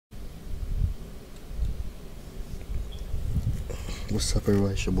What's up,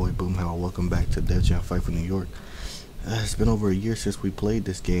 everybody? It's your boy Boomhauer. Welcome back to Def Jam Fight for New York. It's been over a year since we played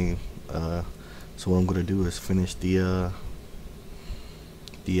this game. So what I'm gonna do is finish the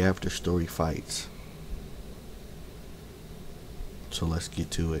after story fights. So let's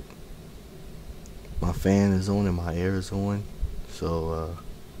get to it. My fan is on and my air is on, so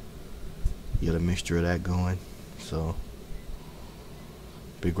you got a mixture of that going. So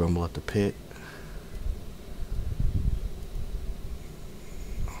big rumble at the pit.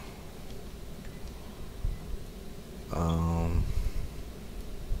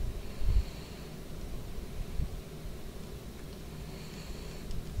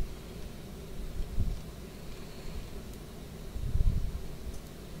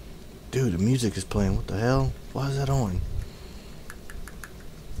 Dude, the music is playing. What the hell? Why is that on?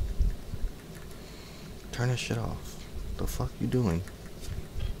 Turn that shit off. What the fuck you doing?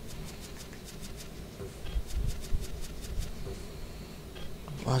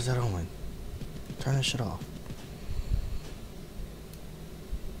 Why is that on? Turn that shit off.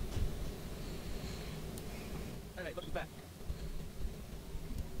 Alright, look back.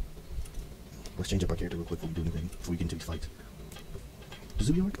 Let's change up our character real quick before we do anything. Before we get into these fights. Does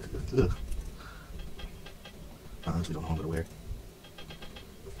it work? Ugh. I honestly don't know what to wear.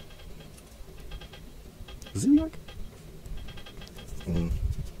 Does it work?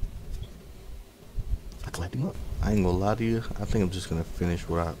 I clapped him up. I ain't gonna lie to you. I think I'm just gonna finish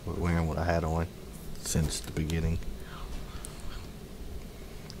wearing what I had on since the beginning.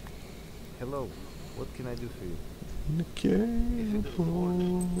 Hello, what can I do for you? Okay. If it doesn't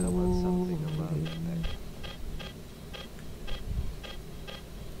work, I want something about it.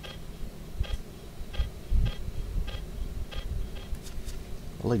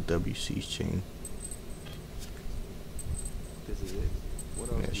 I like WC's chain. This is it.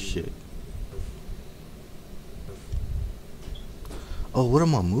 What else? Yeah, shit. Oh, what are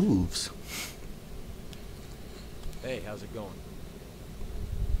my moves? Hey, how's it going?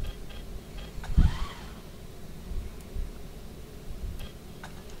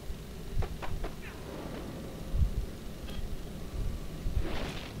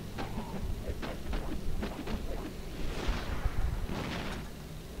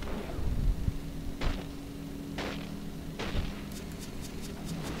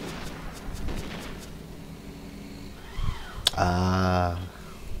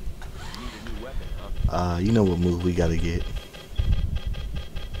 You know what move we gotta get.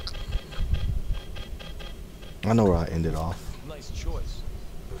 I know where I ended off. Nice choice.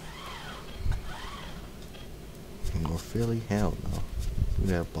 More Philly? Hell no.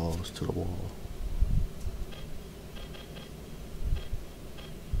 We have balls to the wall.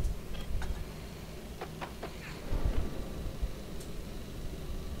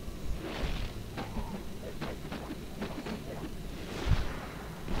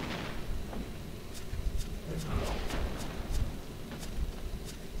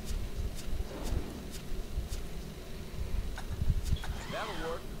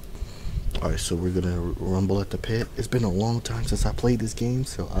 Alright, so we're gonna rumble at the pit. It's been a long time since I played this game,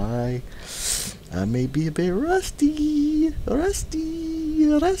 so I may be a bit rusty.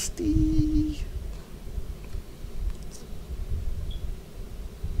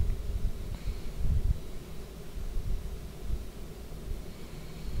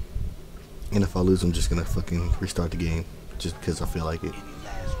 And if I lose, I'm just gonna fucking restart the game, just because I feel like it.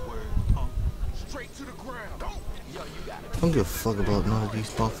 I don't give a fuck about none of these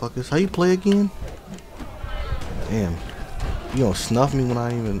motherfuckers. How you play again? Damn. You gonna snuff me when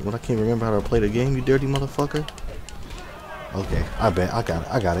I can't remember how to play the game, you dirty motherfucker? Okay, I bet. I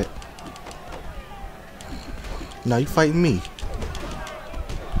got it. Now you fighting me.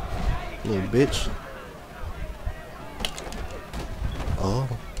 Little bitch. Oh.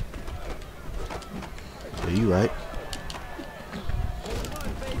 Yeah, you right.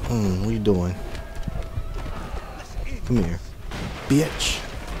 What you doing? Come here, bitch.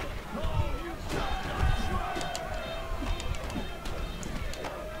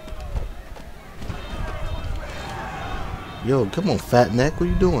 Yo, come on, fat neck. What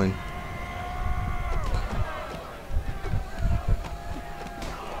you doing?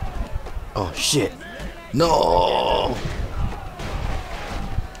 Oh, shit. No.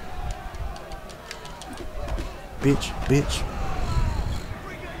 Bitch.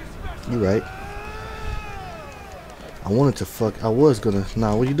 You right. I was gonna.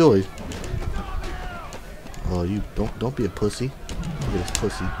 Nah, what you doing? Oh, you don't be a pussy. Look at this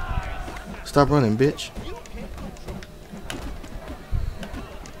pussy. Stop running, bitch.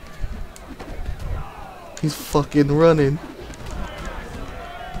 He's fucking running.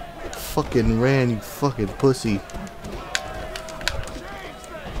 Fucking ran, you fucking pussy.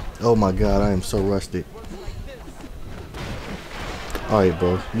 Oh my god, I am so rusted. Alright,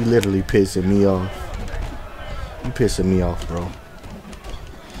 bro. You literally pissing me off. You pissing me off, bro.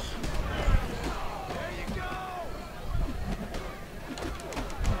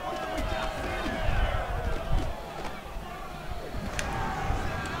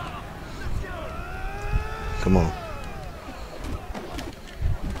 Come on.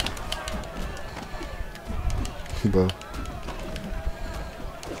 Bro.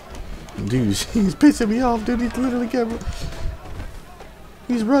 Dude, he's pissing me off, dude. He's literally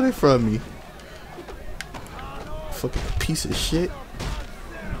he's running from me. Fucking piece of shit.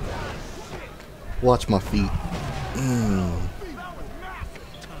 Watch my feet.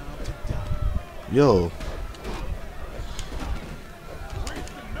 Yo.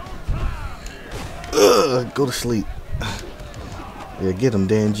 Go to sleep. Yeah, get him,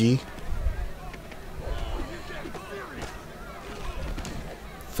 Dan G.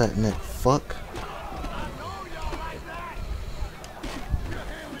 Fat neck fuck.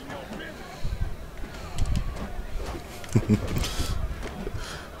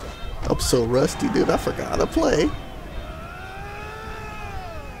 I'm so rusty, dude. I forgot how to play.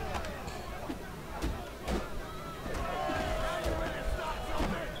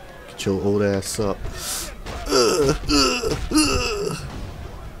 Get your old ass up.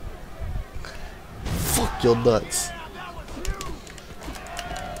 Fuck your nuts.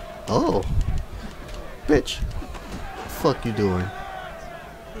 Oh, bitch. Fuck you doing?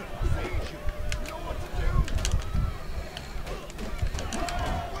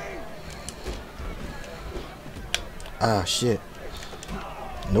 Ah, shit.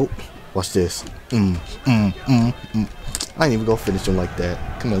 Nope. Watch this. I ain't even gonna finish him like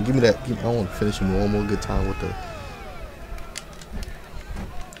that. Come on, give me that. I want to finish him one more good time with the.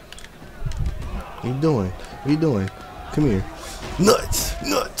 What you doing? What you doing? Come here. Nuts!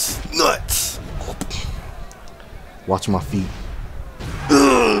 Nuts! Nuts! Watch my feet.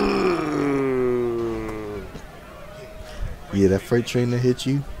 Yeah, that freight train that hit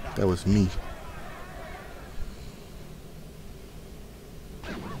you, that was me.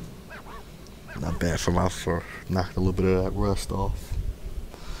 Not bad for knocking a little bit of that rust off.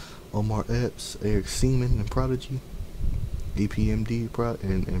 Omar Epps, Eric Seaman, and Prodigy. APMD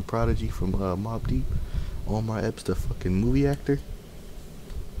and Prodigy from Mobb Deep. Omar Epps, the fucking movie actor.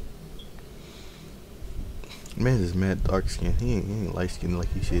 Man is mad dark skin. He ain't light skinned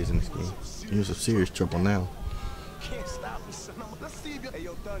like he is in this game. He was some serious trouble now.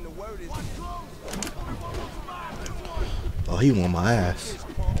 Oh, he want my ass.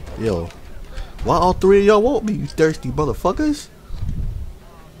 Yo. Why all three of y'all want me, you thirsty motherfuckers?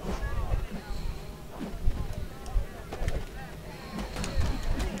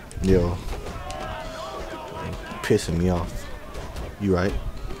 Yo. Pissing me off. You right?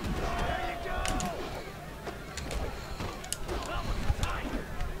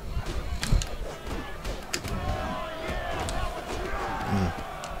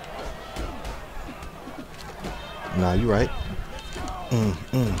 Nah, you right.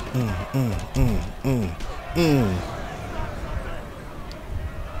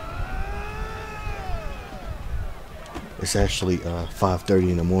 It's actually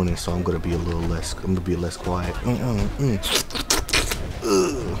 5:30 in the morning, so I'm gonna be a little less. I'm gonna be less quiet.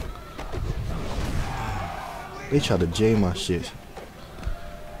 They try to jam my shit.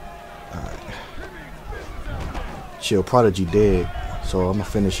 Alright. Chill, Prodigy dead, so I'm gonna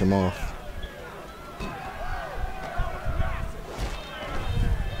finish him off.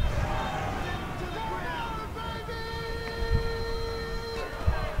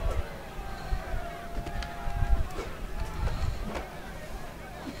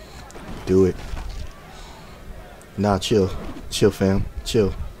 Do it. Nah, chill. Chill, fam.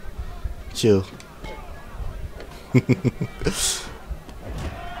 Chill. Chill.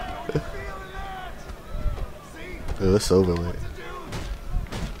 Oh, it's over with.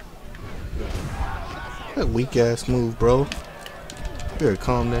 That weak ass move, bro. You better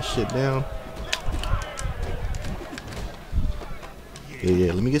calm that shit down.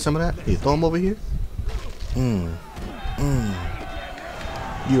 Yeah, let me get some of that. Here, throw him over here. You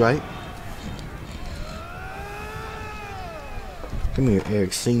right. Come here,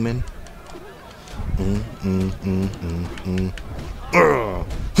 Eric Seaman.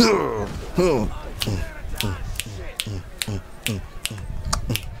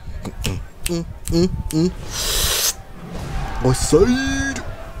 Outside.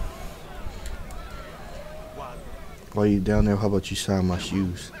 While you down there, how about you shine my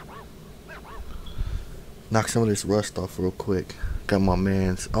shoes? Knock some of this rust off real quick. Got my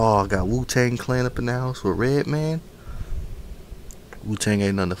mans. Oh, I got Wu-Tang Clan up in the house with Red Man. Wu-Tang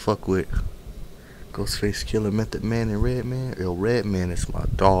ain't nothing to fuck with. Ghostface Killer, Method Man, and Redman. Yo, Redman is my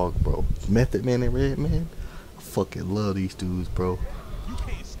dog, bro. Method Man and Redman. I fucking love these dudes, bro.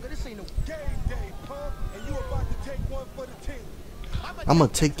 I'm gonna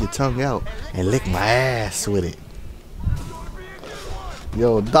take your tongue out and lick my ass with it.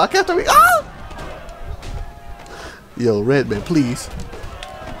 Yo, Doc after me. Oh! Yo, Redman, please.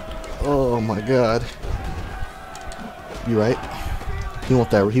 Oh my God. You right? He want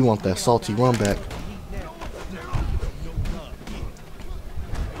that salty run back.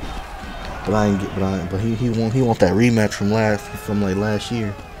 But I ain't get. But he want that rematch from last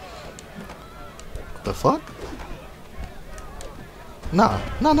year. What the fuck? Nah.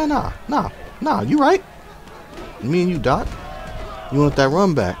 You right? Me and you, Doc. You want that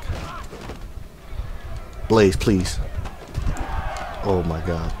run back? Blaze, please. Oh my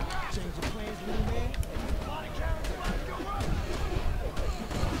God.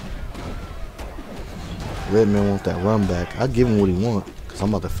 Redman want that run back. I give him what he want, cause I'm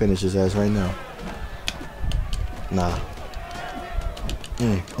about to finish his ass right now. Nah.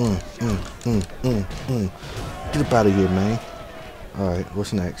 Get up out of here, man. All right,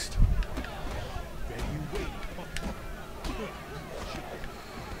 what's next?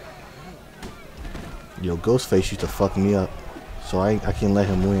 Yo, Ghostface used to fuck me up, so I can't let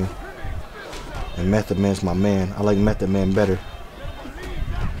him win. And Method Man's my man. I like Method Man better.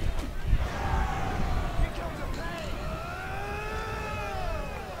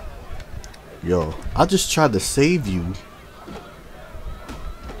 Yo, I just tried to save you.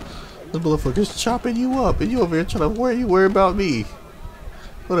 This motherfucker's chopping you up, and you over here trying to worry about me.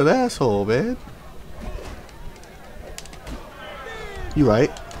 What an asshole, man. You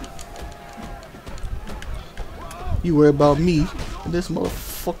right. You worry about me, and this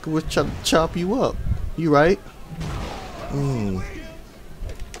motherfucker was trying to chop you up. You right.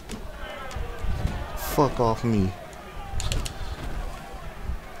 Fuck off me.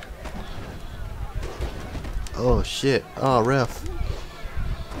 Oh shit. Oh, ref.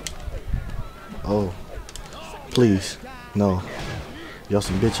 Oh. Please. No. Y'all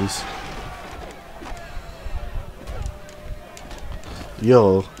some bitches.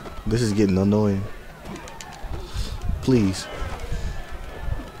 Yo. This is getting annoying. Please.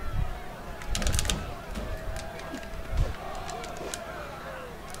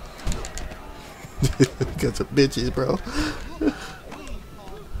 Got some bitches, bro.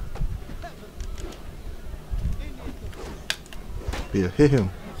 Yeah, hit him.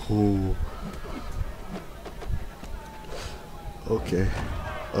 Ooh. Okay.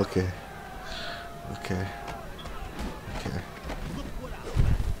 Okay. Okay. Okay.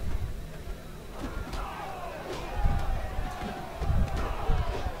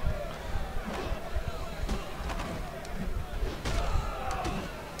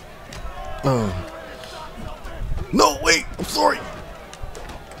 No, wait. I'm sorry.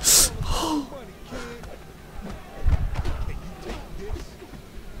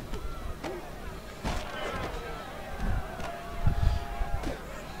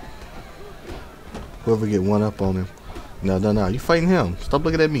 Whoever get one up on him. No. You fighting him. Stop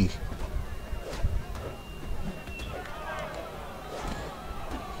looking at me.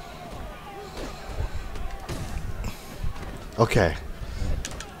 Okay.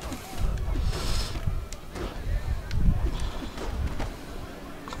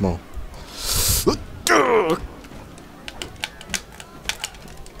 Come on.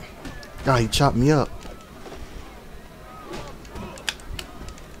 God, he chopped me up.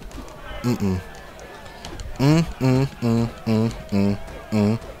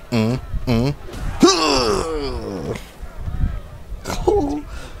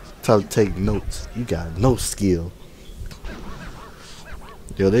 Time to take notes. You got no skill.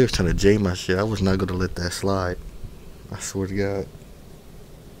 Yo, they was trying to J my shit. I was not gonna let that slide. I swear to God.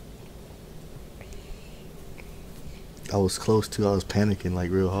 I was close to. I was panicking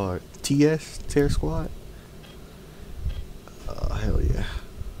like real hard. TS Terror Squad. Oh hell yeah.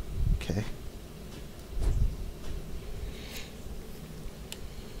 Okay.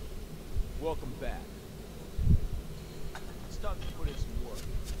 Welcome back. It's time to put in some work.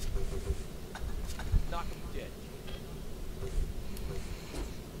 Knock him dead.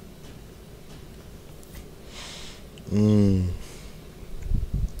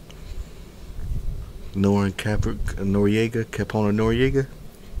 Noriega, Capona Noriega.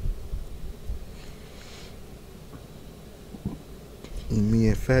 Me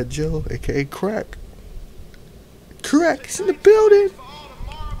and Fat Joe, aka Crack. Crack's in the building.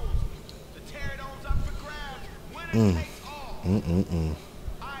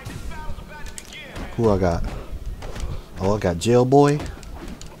 Who I got? Oh, I got jail boy.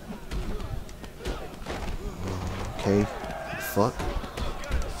 Okay. Fuck.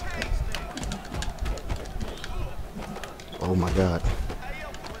 Oh my god.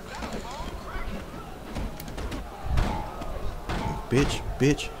 Bitch,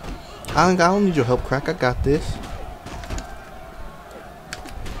 bitch. I don't need your help, crack. I got this.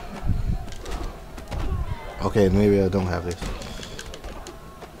 Okay, maybe I don't have this.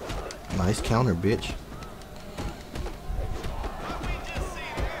 Nice counter, bitch.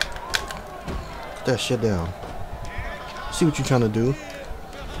 Put that shit down. See what you trying to do.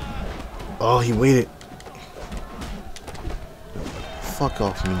 Oh, he waited. Fuck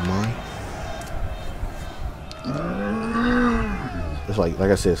off me, man. It's like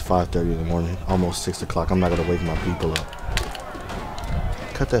I said, it's 5:30 in the morning, almost 6 o'clock. I'm not gonna wake my people up.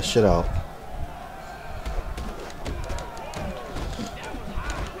 Cut that shit out.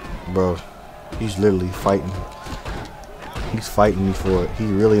 Bro, he's literally fighting. He's fighting me for it. He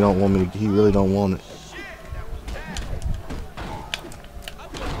really don't want me to, he really don't want it.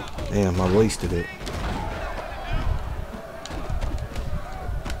 Damn, I wasted it.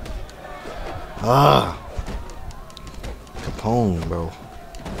 Ah! Capone, bro.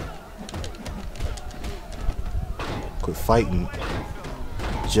 Quit fighting.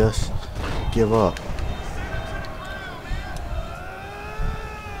 Just give up.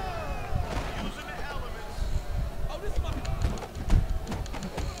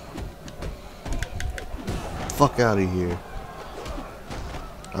 Fuck out of here.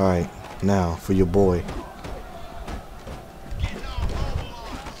 Alright, now for your boy.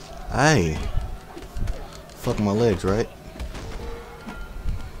 Hey. Fuck my legs, right?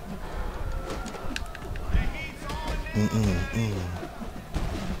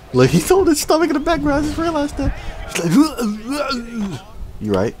 Look, he's holding his stomach in the background. I just realized that. He's like,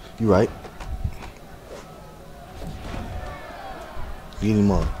 you right, you right. Get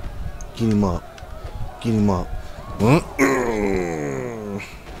him up. Get him up. Get him up. Yeah.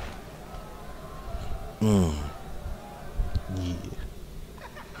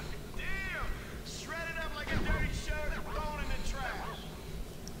 Shredded up like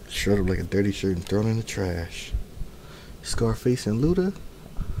a dirty shirt and thrown in the trash. Scarface and Luda.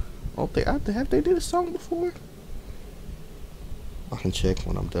 Oh, have they did a song before? I can check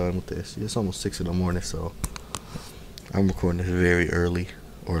when I'm done with this. It's almost 6 in the morning, so I'm recording this very early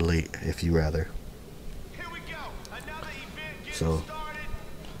or late, if you rather. So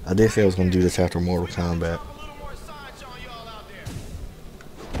I did say I was gonna do this after Mortal Kombat.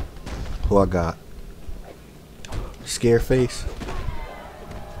 Who I got? Scareface.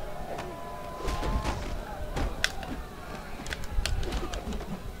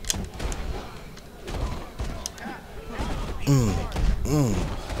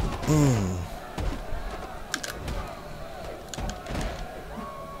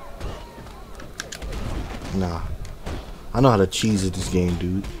 Nah. I know how to cheese at this game,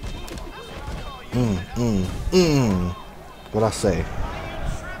 dude. What I say?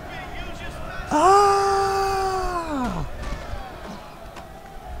 Ah!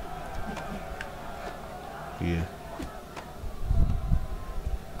 Yeah.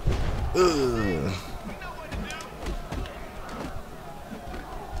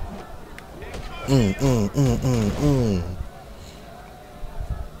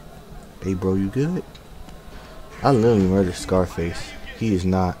 Hey, bro, you good? I literally murdered Scarface. He is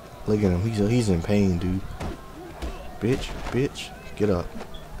not. Look at him. He's in pain, dude. Bitch, bitch, get up.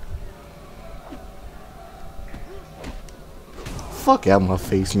 Fuck out my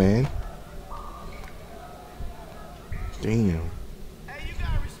face, man. Damn. Hey, you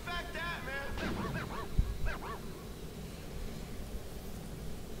gotta respect that, man.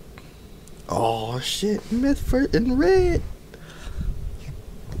 Oh shit, Medford and Red.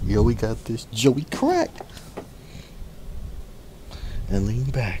 Yo, we got this Joey Crack. And lean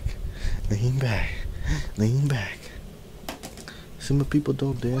back, lean back, lean back. See, when people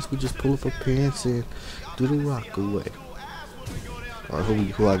don't dance, we just pull up our pants and do the rock away.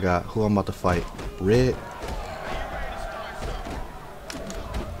 Alright, who I got? Who I'm about to fight? Red.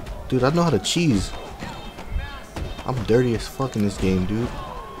 Dude, I know how to cheese. I'm dirty as fuck in this game, dude.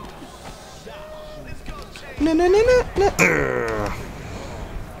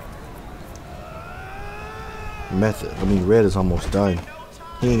 Red is almost done.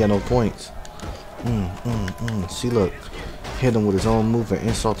 He ain't got no points. See, look. Hit him with his own move and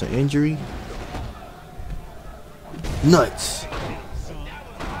insult to injury. Nuts.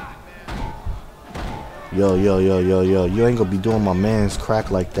 Yo. You ain't gonna be doing my man's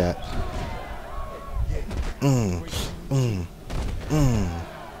crack like that.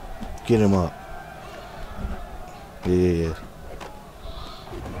 Get him up. Yeah.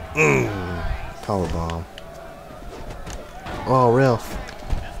 Power bomb. Oh, Ralph.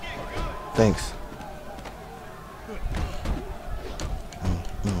 Thanks.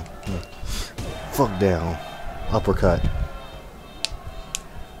 Fuck down. Uppercut.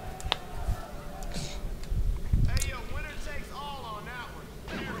 Hey, yo, winner takes all on that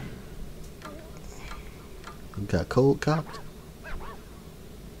one. You got cold cocked?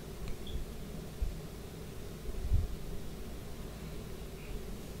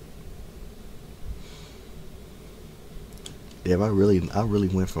 Damn, I really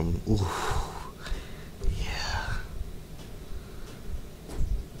went from ooh. Yeah.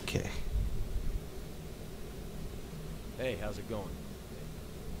 Okay. Hey, how's it going?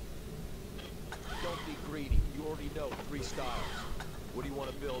 Don't be greedy. You already know 3 styles. What do you want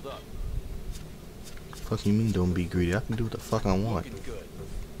to build up? Fuck you mean don't be greedy? I can do what the fuck I want. Looking good.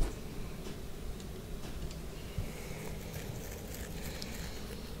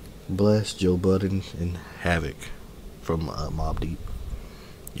 Bless Joe Budden and Havoc from Mob Deep.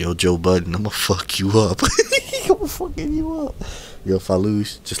 Yo, Joe Budden, I'ma fuck you up. I'm fucking you up. Yo, if I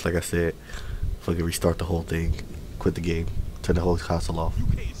lose, just like I said, fucking restart the whole thing, quit the game, turn the whole console off.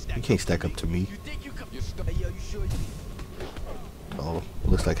 You can't stack up to me. Oh,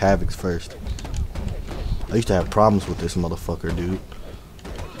 looks like Havoc's first. I used to have problems with this motherfucker, dude.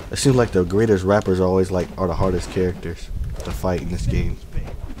 It seems like the greatest rappers are always are the hardest characters to fight in this game.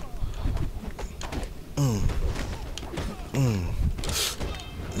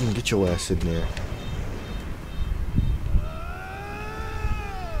 Get your ass in there.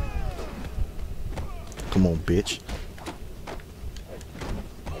 Come on, bitch.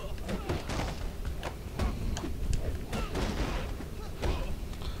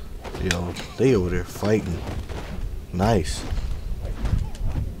 Yo, they over there fighting. Nice.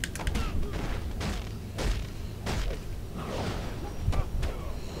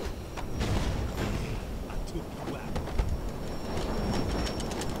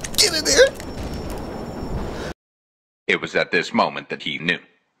 Get in there. It was at this moment that he knew.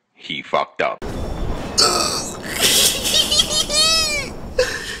 He fucked up.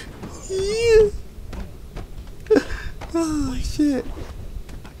 Yeah. Oh shit.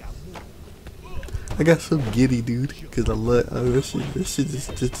 I got so giddy, dude, because I love this shit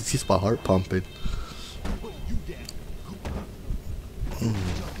just my heart pumping.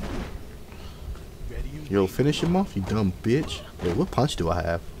 Yo, finish him off, you dumb bitch. Wait, what punch do I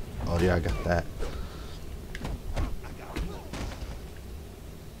have? Oh yeah, I got that.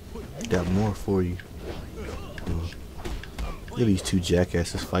 Got more for you. Look at these two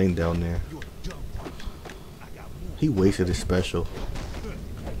jackasses fighting down there. He wasted his special.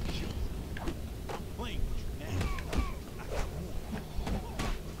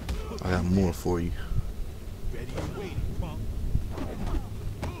 I got more for you.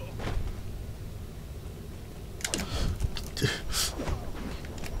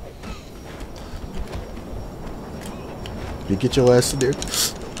 You get your ass in there.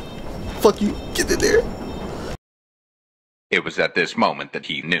 Fuck you. Get in there. It was at this moment that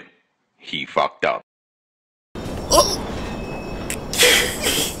he knew. He fucked up. Oh.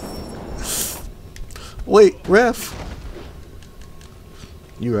 Wait, ref.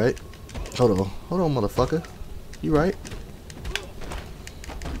 You right. Hold on, motherfucker. You right.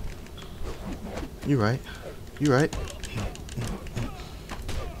 You right. You right.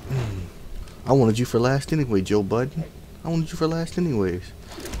 I wanted you for last anyway, Joe Budden. I wanted you for last anyways.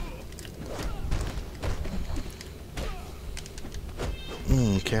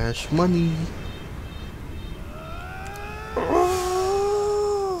 Cash money.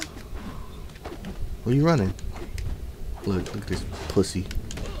 Where you running? Look at this pussy.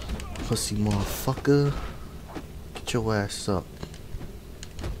 Pussy motherfucker. Get your ass up.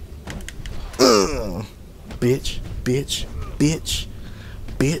 Bitch, bitch, bitch,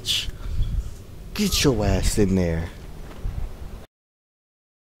 bitch. Get your ass in there.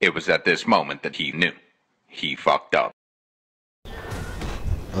 It was at this moment that he knew. He fucked up.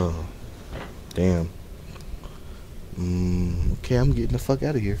 Oh, damn. Okay, I'm getting the fuck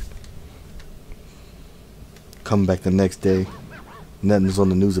out of here. Come back the next day. Nothing's on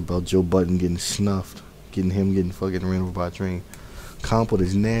the news about Joe Budden getting snuffed. Getting fucking ran over by a train. Comp with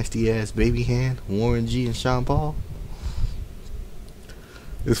his nasty ass baby hand. Warren G and Sean Paul.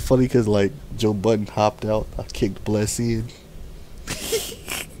 It's funny because like Joe Budden hopped out. I kicked Bless in.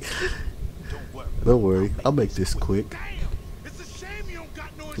 Don't worry, I'll make this quick.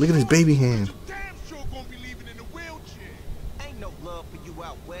 Look at his baby hand.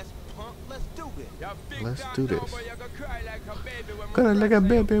 Let's do this. Kinda like a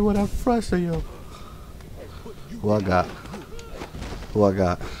baby with a frost, yo. Who I got? Who I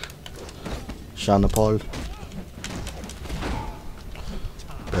got? Hana Paul.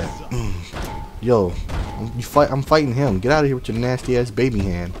 Yo, I'm fighting him. Get out of here with your nasty ass baby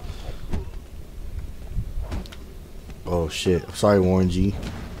hand. Oh shit. Sorry, Warren G.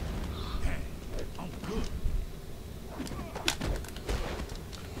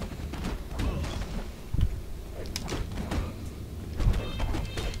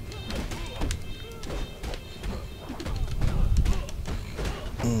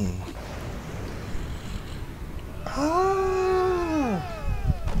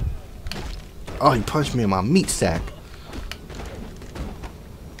 Oh, he punched me in my meat sack.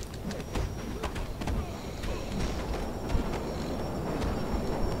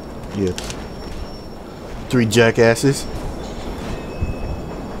 Yeah. 3 jackasses.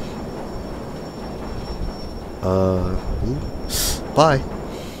 Bye.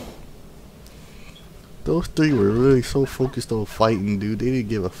 Those 3 were really so focused on fighting, dude. They didn't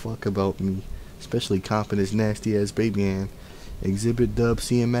give a fuck about me. Especially comping his nasty ass baby hand. Exhibit Dub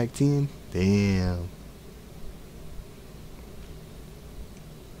C and Mac 10. Damn.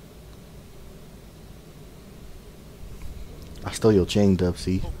 I stole your chain, Dub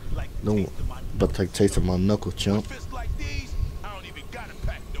C. Don't but take taste of my knuckle, chump.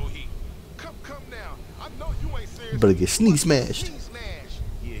 You better get sneeze smashed.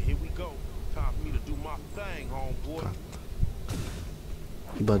 Yeah, here we go. Time for me to do my thing, homeboy.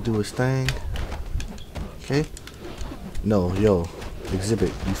 He about to do his thing. Okay. No, yo,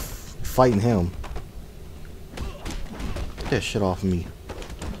 Exhibit, you fighting him. Get that shit off me.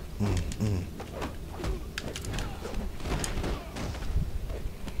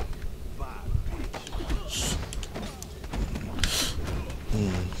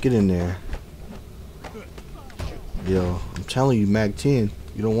 Get in there. Yo, I'm telling you, Mag 10,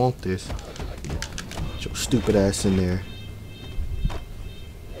 you don't want this. Get your stupid ass in there.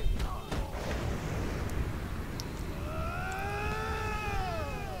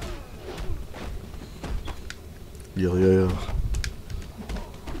 Yo.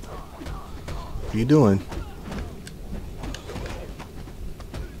 What you doing?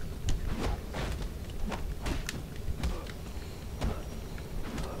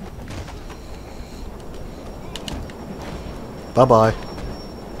 Bye-bye.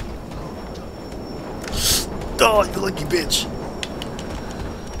 Oh, you lucky bitch.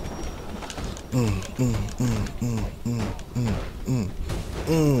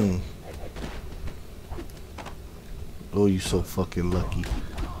 Oh, you so fucking lucky.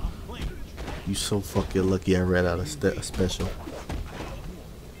 You so fucking lucky I read out a special.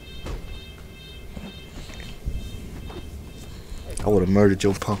 I would have murdered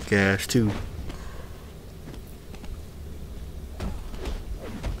your punk ass too.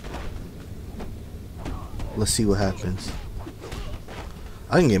 Let's see what happens.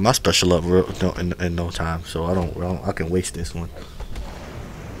 I can get my special up in no time, so I can waste this one.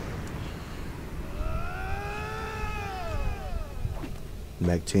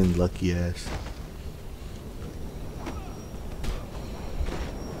 Mac 10 lucky ass.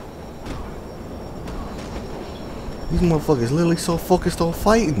 These motherfuckers literally so focused on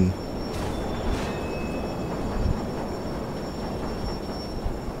fighting.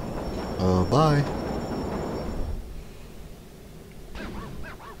 Bye.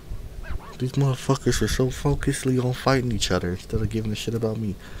 These motherfuckers are so focusedly on fighting each other instead of giving a shit about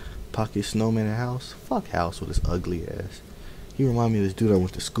me. Pocket Snowman and House? Fuck House with his ugly ass. He remind me of this dude I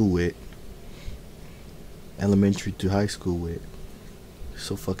went to school with. Elementary to high school with.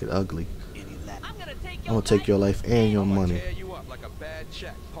 So fucking ugly. I'm gonna take your life and your money. Tear you up like a bad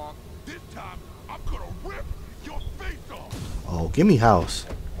check, punk. This time, I'm gonna rip your face off. Oh, give me House.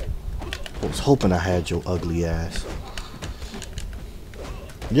 I was hoping I had your ugly ass.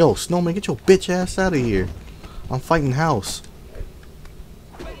 Yo, Snowman, get your bitch ass out of here. I'm fighting House.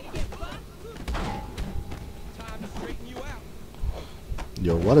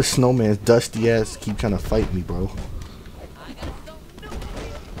 Yo, why does Snowman's dusty ass keep trying to fight me, bro?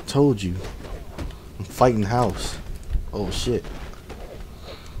 I told you. I'm fighting House. Oh, shit.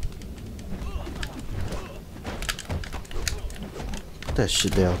 Put that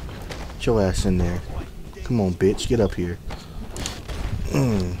shit down. Get your ass in there. Come on, bitch. Get up here.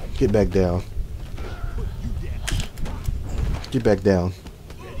 Get back down. Get back down.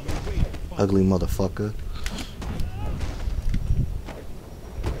 Ugly motherfucker.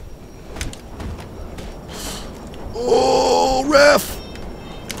 Oh, ref!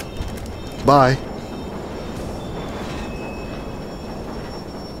 Bye.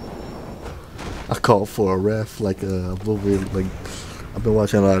 I called for a ref like I've been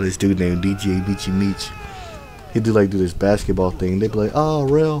watching a lot of this dude named DJ Beachy Meech. He'd do this basketball thing. They'd be like, "Oh,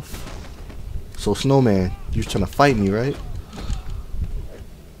 Ralph." So Snowman, you was trying to fight me, right?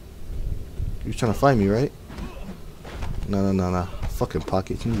 You was trying to fight me, right? No. Fucking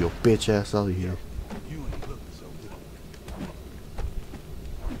Pocket, you your bitch ass out of here.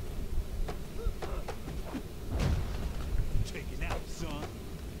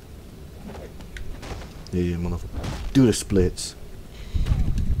 Yeah, motherfucker. Do the splits.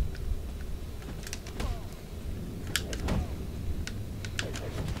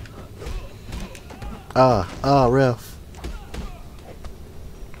 Ref.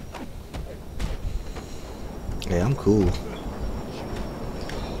 Yeah, I'm cool.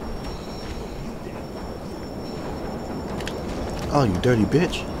 Oh, you dirty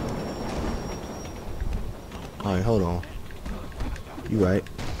bitch. Alright, hold on. You right.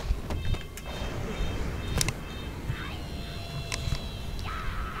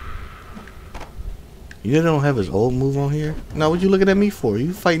 You don't have his old move on here? Now what you looking at me for?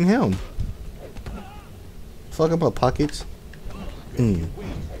 You fighting him. Fuck about Pockets.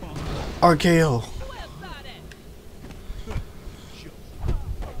 RKO.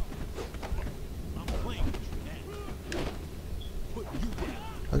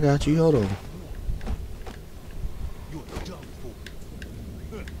 I got you, hold on.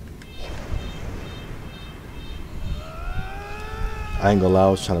 I ain't gonna lie, I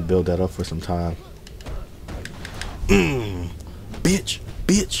was trying to build that up for some time. Bitch,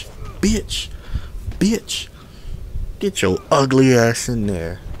 bitch, bitch, bitch. Get your ugly ass in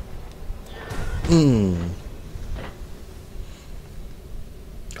there.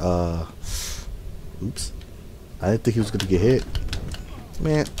 Oops. I didn't think he was gonna get hit.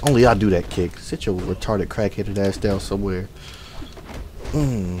 Man, only I do that kick. Sit your retarded crack-headed ass down somewhere.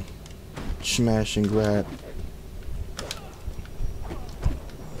 Smash and grab.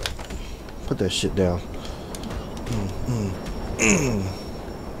 Put that shit down.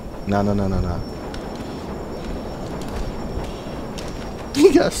 Nah.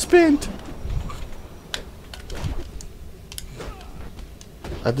 He got spent.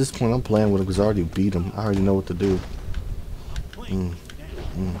 At this point, I'm playing with him because I already beat him. I already know what to do.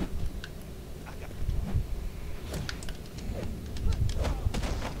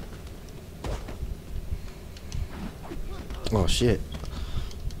 Oh shit!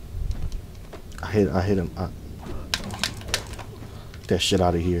 I hit him. Get that shit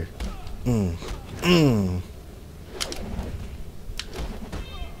out of here.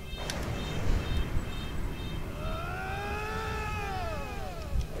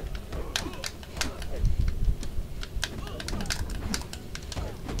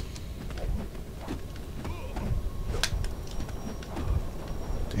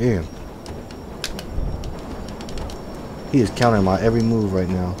 Damn. He is countering my every move right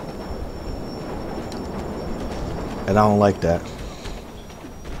now. And I don't like that.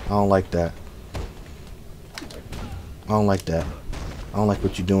 I don't like that. I don't like that. I don't like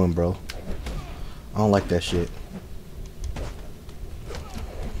what you're doing, bro. I don't like that shit.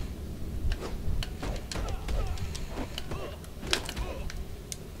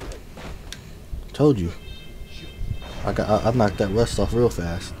 Told you. I knocked that rust off real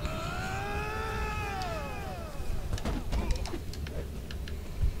fast.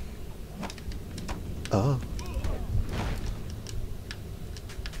 Oh.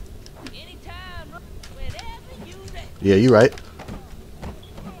 Yeah, you right.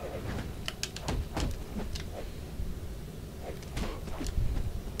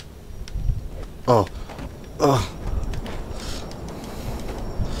 Oh.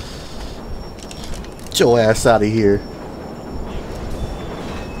 Get your ass out of here.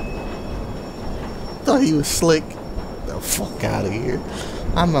 Thought he was slick. The fuck out of here.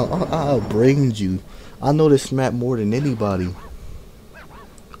 I'll brained you. I know this map more than anybody.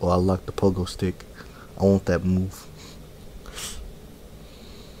 Oh, I like the pogo stick. I want that move.